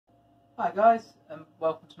Hi guys,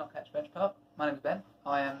 welcome to Not Catch Bench Park. My name is Ben.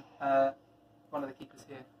 I am one of the keepers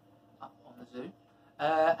here up on the zoo.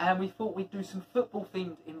 And we thought we'd do some football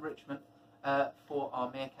themed enrichment for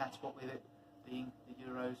our Meerkats, what with it being the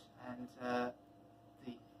Euros and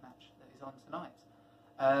the match that is on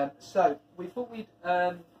tonight. So we thought we'd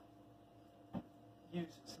use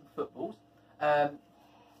some footballs.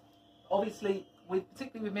 Obviously,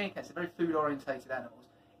 particularly with meerkats, they're very food orientated animals.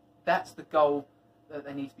 That's the goal that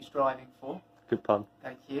they need to be striving for. Good pun.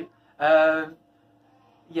 Thank you.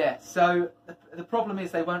 Yeah. So the problem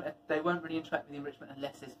is they won't really interact with the enrichment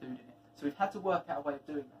unless there's food in it. So we've had to work out a way of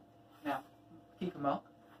doing that. Now, Keeper Mark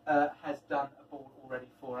has done a ball already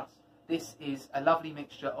for us. This is a lovely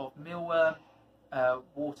mixture of mealworm,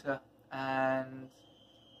 water, and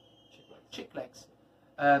chick legs.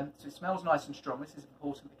 So it smells nice and strong. This is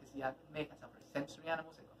important because meerkats are very sensory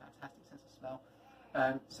animals. They've got a fantastic sense of smell.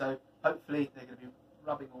 So hopefully they're going to be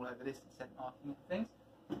rubbing all over this and scent marking and things.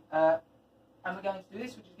 And we're going to do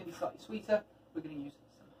this, which is going to be slightly sweeter. We're going to use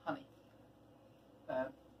some honey.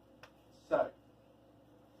 So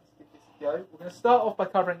let's give this a go. We're going to start off by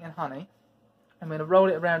covering it in honey. I'm going to roll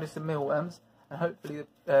it around in some mealworms, and hopefully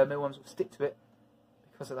the mealworms will stick to it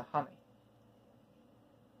because of the honey.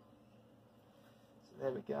 So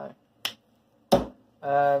there we go.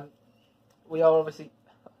 We are obviously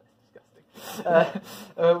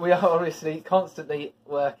we are obviously constantly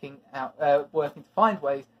working to find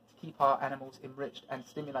ways to keep our animals enriched and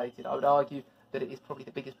stimulated. I would argue that it is probably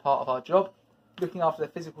the biggest part of our job. Looking after their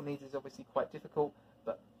physical needs is obviously quite difficult,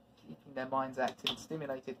 but keeping their minds active and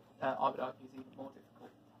stimulated, I would argue, is even more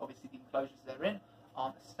difficult. Obviously, the enclosures they're in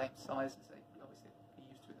aren't the same size as they obviously be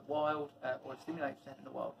used to in the wild, or stimulated to in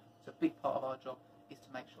the wild. So a big part of our job is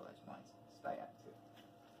to make sure those minds stay active.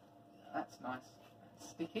 That's nice and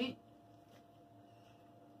sticky.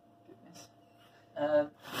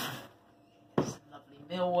 Some lovely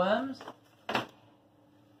mealworms.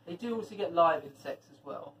 They do also get live insects as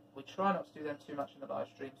well. We try not to do them too much in the live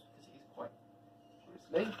streams because it is quite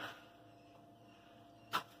grisly.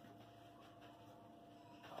 Oh,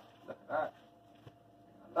 look at that.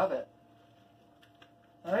 I love it.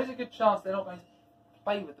 Now, there is a good chance they're not going to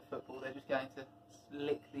play with the football, they're just going to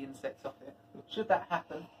lick the insects off it. Should that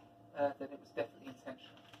happen, then it was definitely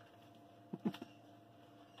intentional.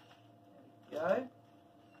 Go. I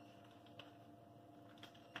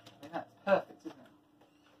mean, that's perfect, isn't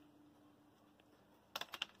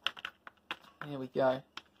it? Here we go.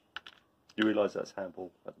 You realise that's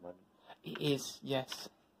handball at the moment? It is, yes.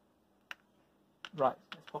 Right,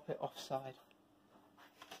 let's pop it offside.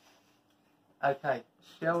 Okay,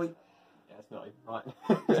 shall we? Yeah, it's not even right.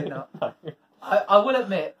 Is it not? No. I will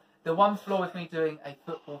admit, the one flaw with me doing a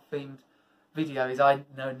football-themed video is I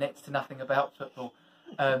know next to nothing about football.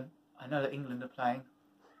 I know that England are playing.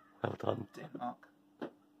 Well done.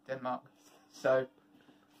 Denmark. So,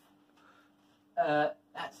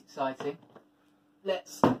 that's exciting.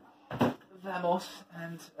 Let's vamos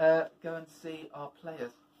and go and see our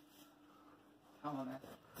players. Come on then.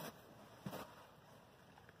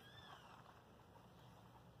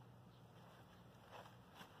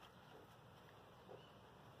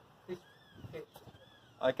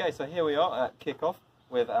 Okay, so here we are at kick-off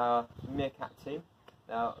with our Meerkat team.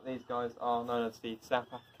 Now, these guys are known as the South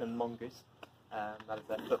African Mongoose, that is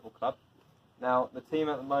their football club. Now, the team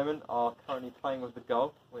at the moment are currently playing with the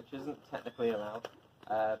goal, which isn't technically allowed,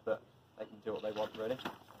 but they can do what they want, really.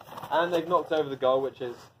 And they've knocked over the goal, which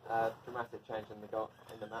is a dramatic change in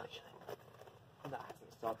the match. And that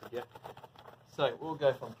hasn't started yet. So, we'll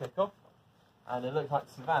go from kick-off, and it looks like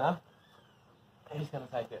Savannah, he's going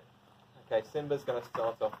to take it. Okay, Simba's going to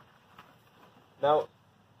start off. Now,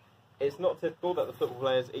 it's not typical that the football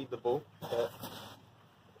players eat the ball, but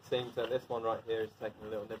it seems that this one right here is taking a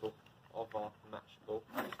little nibble of our match ball.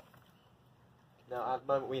 Now, at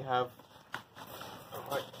the moment we have...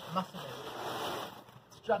 Right.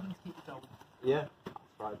 Struggling to keep it going. Yeah,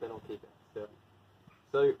 that's right, Ben will keep it still.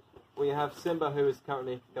 So, we have Simba, who is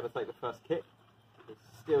currently going to take the first kick. He's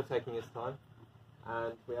still taking his time.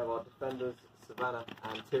 And we have our defenders, Savannah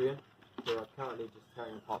and Tyrion, who are currently just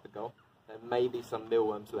tearing apart the goal. There may be some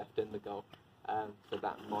mealworms left in the goal, so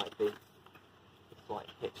that might be a slight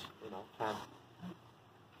hitch in our plan.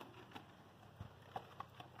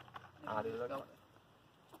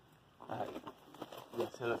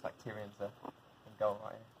 Yes, it looks like Tyrion's in goal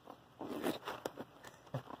right here.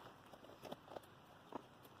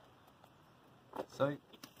 So,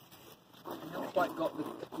 They've not quite got the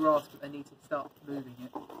grasp that they need to start moving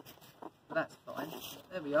it, but that's fine.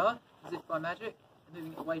 There we are, as if by magic,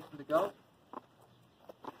 moving it away from the goal.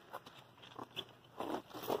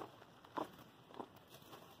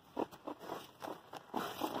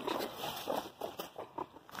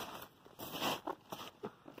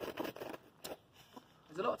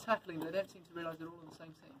 tackling, they don't seem to realise they're all on the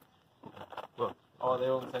same team. Well, Oh,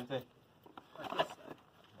 they're all on the same team. I guess so.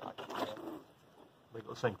 they've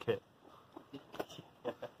got the same kit.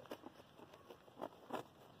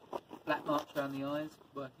 Black marks around the eyes,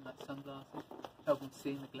 working like sunglasses, helping to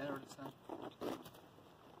see in the glare of the sun.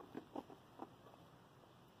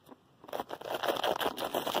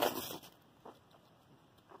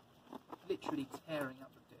 Literally tearing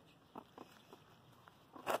up the pitch.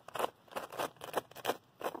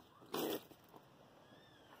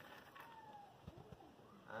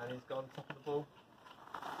 And he's gone top of the ball.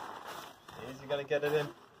 Is he going to get it in?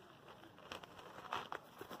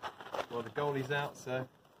 Well, the goalie's out, so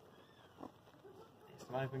it's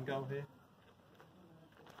an open goal here.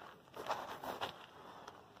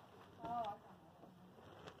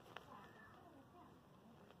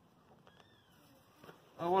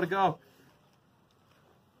 Oh, what a goal!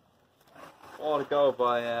 What a goal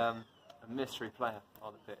by a mystery player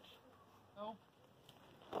on the pitch. Oh.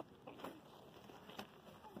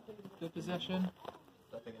 Good possession.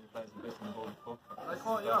 I don't think any players have beaten the ball before. They're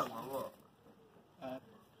quite young, or what?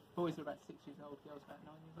 Boys are about 6 years old, girls about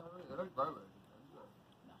 9 years old. They don't grow it.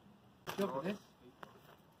 Good job with this.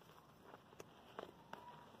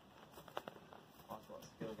 That's got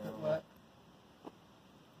skill Good going on. work.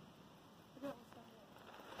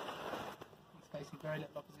 He's facing very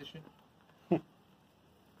little opposition. So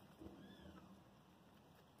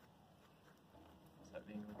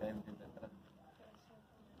being the game did a bit better.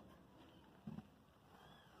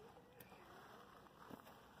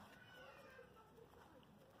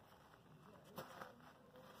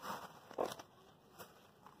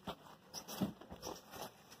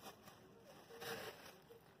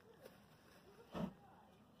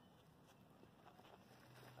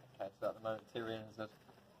 Okay, so at the moment Tyrion has had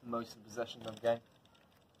most of the possession of the game.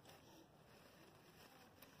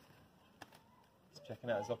 Just checking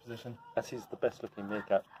out his opposition. That is the best looking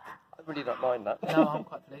meerkat. I really don't mind that. No, I'm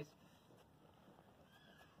quite pleased.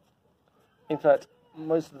 In fact,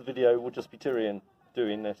 most of the video will just be Tyrion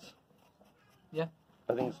doing this. Yeah.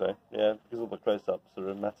 I think so, yeah, because all the close-ups are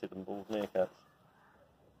of matted and bald meerkats.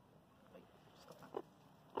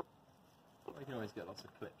 Well, you can always get lots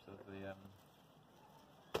of clips of the meerkats.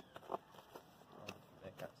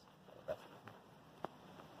 The best looking.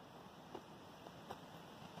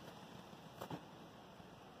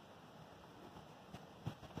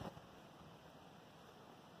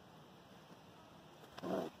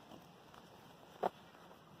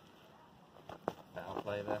 Foul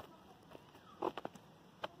play there.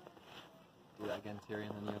 Do that again, Tyrion,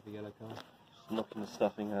 then you have the yellow card. Just knocking the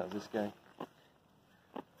stuffing out of this game.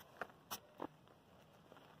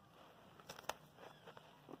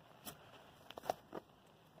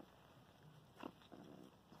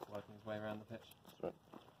 Working his way around the pitch. That's right.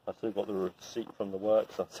 I've still got the receipt from the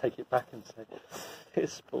works, I'll take it back and say,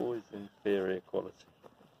 this ball is inferior quality.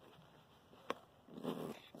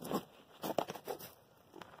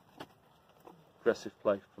 Aggressive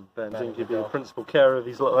play from Ben. Didn't give you the principal care of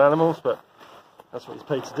these little animals, but that's what he's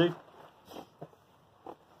paid to do.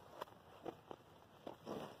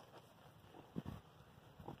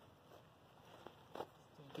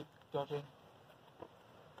 Good dodging.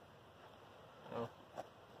 Oh.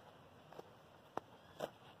 It's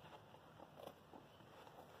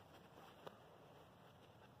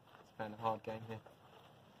been a hard game here.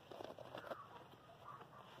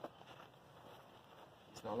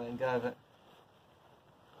 He's not letting go of it.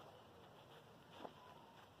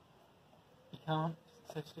 You can't,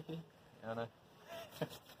 it's so sticky. Yeah, I know.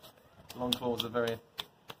 Long claws are very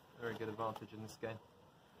good advantage in this game.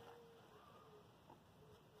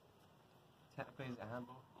 Technically, is it a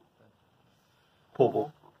handball? Poor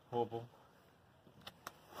ball. Poor ball.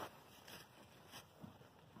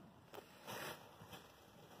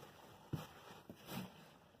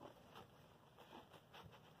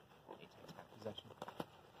 He takes back possession.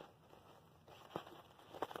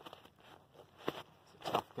 It's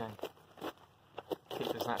a tough game.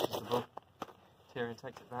 Keeper snatches the ball. Tyrion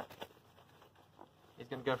takes it back. He's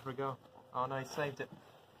going to go for a goal. Oh no, he saved it.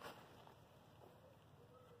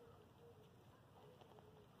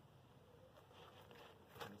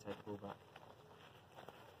 Let me take the ball back.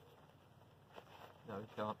 No, he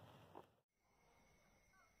can't.